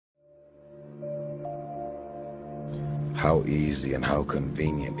How easy and how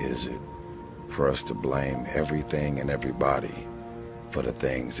convenient is it for us to blame everything and everybody for the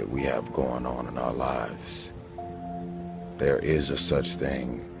things that we have going on in our lives? There is a such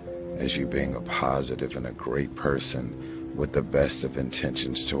thing as you being a positive and a great person with the best of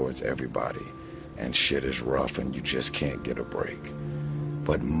intentions towards everybody, and shit is rough and you just can't get a break.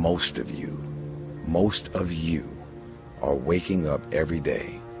 But most of you are waking up every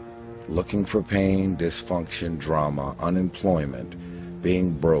day looking for pain, dysfunction, drama, unemployment,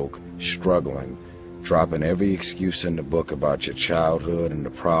 being broke, struggling, dropping every excuse in the book about your childhood and the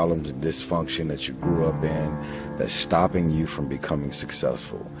problems and dysfunction that you grew up in that's stopping you from becoming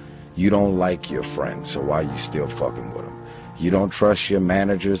successful. You don't like your friends, so why are you still fucking with them? You don't trust your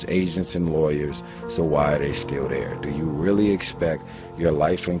managers, agents, and lawyers, so why are they still there? Do you really expect your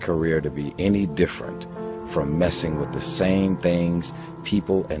life and career to be any different from messing with the same things,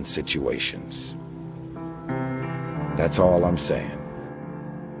 people, and situations? That's all I'm saying.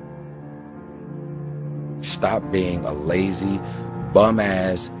 Stop being a lazy,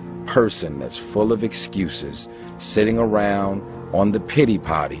 bum-ass person that's full of excuses, sitting around on the pity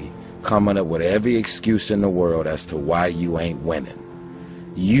potty, coming up with every excuse in the world as to why you ain't winning.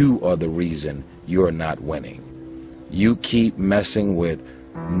 You are the reason you're not winning. You keep messing with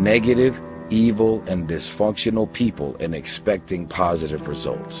negative, evil, and dysfunctional people and expecting positive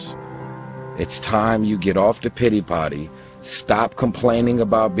results. It's time you get off the pity potty. Stop complaining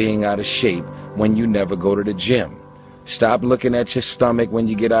about being out of shape when you never go to the gym. Stop looking at your stomach when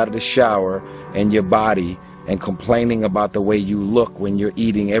you get out of the shower and your body and complaining about the way you look when you're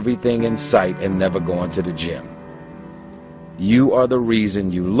eating everything in sight and never going to the gym. You are the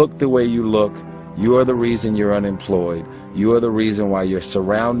reason you look the way you look. You are the reason you're unemployed. You are the reason why your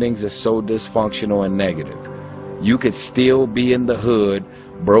surroundings are so dysfunctional and negative. You could still be in the hood,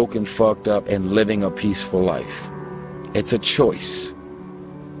 broke and fucked up, and living a peaceful life. It's a choice.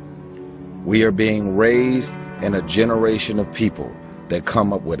 We are being raised in a generation of people that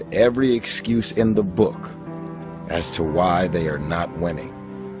come up with every excuse in the book as to why they are not winning.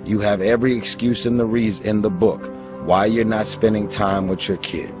 You have every excuse in the book why you're not spending time with your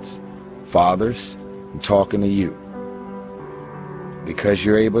kids. Fathers, I'm talking to you. Because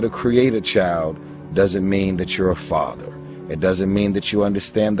you're able to create a child doesn't mean that you're a father. It doesn't mean that you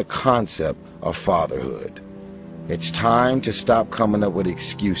understand the concept of fatherhood. It's time to stop coming up with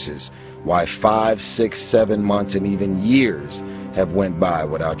excuses why 5, 6, 7 months and even years have went by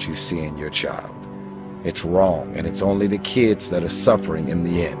without you seeing your child. It's wrong, and it's only the kids that are suffering in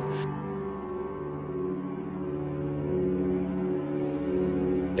the end.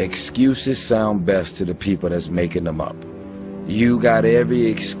 Excuses sound best to the people that's making them up. You got every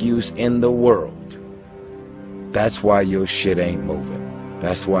excuse in the world. That's why your shit ain't moving.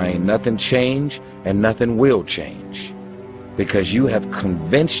 That's why ain't nothing changed and nothing will change. Because you have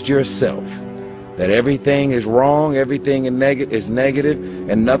convinced yourself that everything is wrong, everything is negative,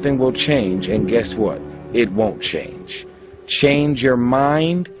 and nothing will change. And guess what? It won't change. Change your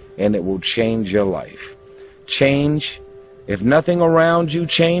mind and it will change your life. Change. If nothing around you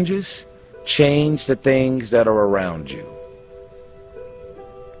changes, change the things that are around you.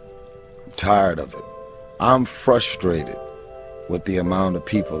 I'm tired of it. I'm frustrated with the amount of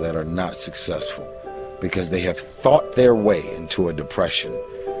people that are not successful because they have thought their way into a depression.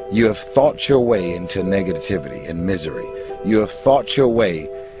 You have thought your way into negativity and misery. You have thought your way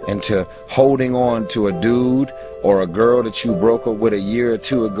into holding on to a dude or a girl that you broke up with a year or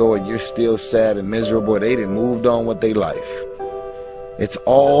two ago and you're still sad and miserable. They done moved on with their life. It's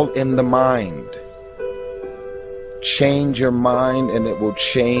all in the mind. Change your mind and it will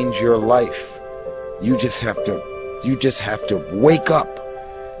change your life. You just have to wake up.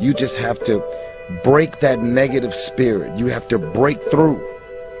 You just have to break that negative spirit. You have to break through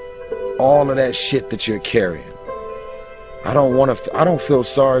all of that shit that you're carrying. I don't feel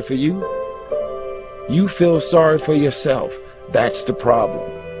sorry for you. You feel sorry for yourself. That's the problem.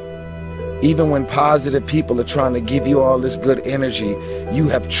 Even when positive people are trying to give you all this good energy, you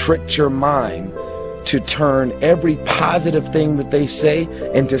have tricked your mind to turn every positive thing that they say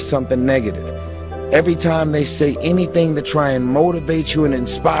into something negative. Every time they say anything to try and motivate you and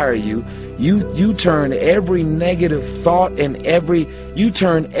inspire you, you turn every negative thought and you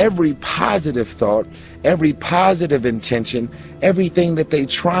turn every positive thought, every positive intention, everything that they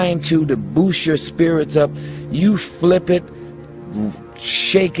trying to boost your spirits up, you flip it,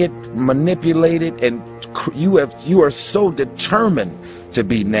 shake it, manipulate it, and you are so determined to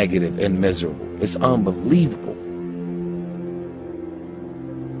be negative and miserable. It's unbelievable.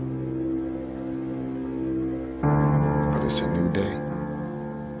 But it's a new day.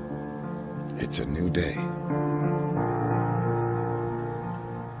 It's a new day.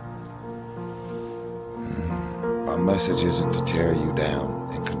 message isn't to tear you down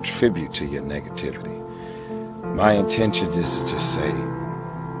and contribute to your negativity. My intention is to just say,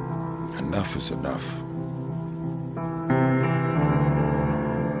 enough is enough.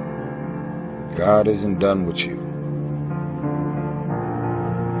 God isn't done with you.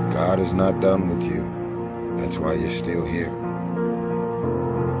 God is not done with you. That's why you're still here.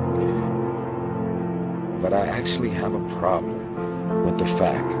 But I actually have a problem with the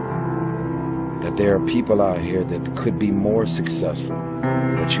fact that there are people out here that could be more successful,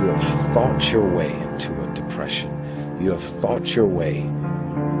 but you have fought your way into a depression. You have fought your way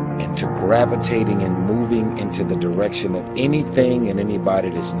into gravitating and moving into the direction of anything and anybody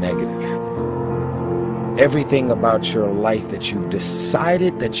that's negative. Everything about your life that you've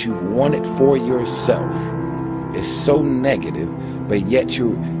decided that you want it for yourself is so negative, but yet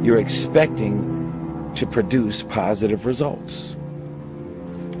you're expecting to produce positive results.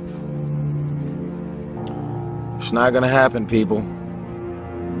 It's not going to happen, people.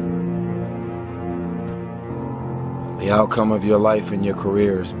 The outcome of your life and your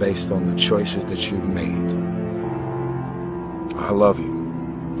career is based on the choices that you've made. I love you.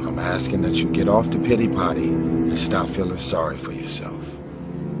 I'm asking that you get off the pity potty and stop feeling sorry for yourself.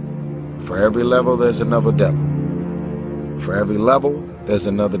 For every level, there's another devil. For every level, there's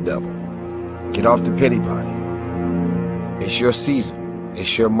another devil. Get off the pity potty. It's your season.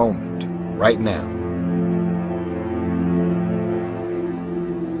 It's your moment. Right now.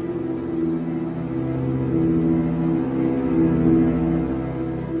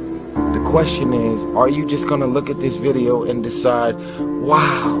 The question is, are you just going to look at this video and decide,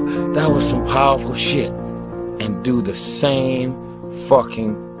 wow, that was some powerful shit, and do the same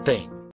fucking thing?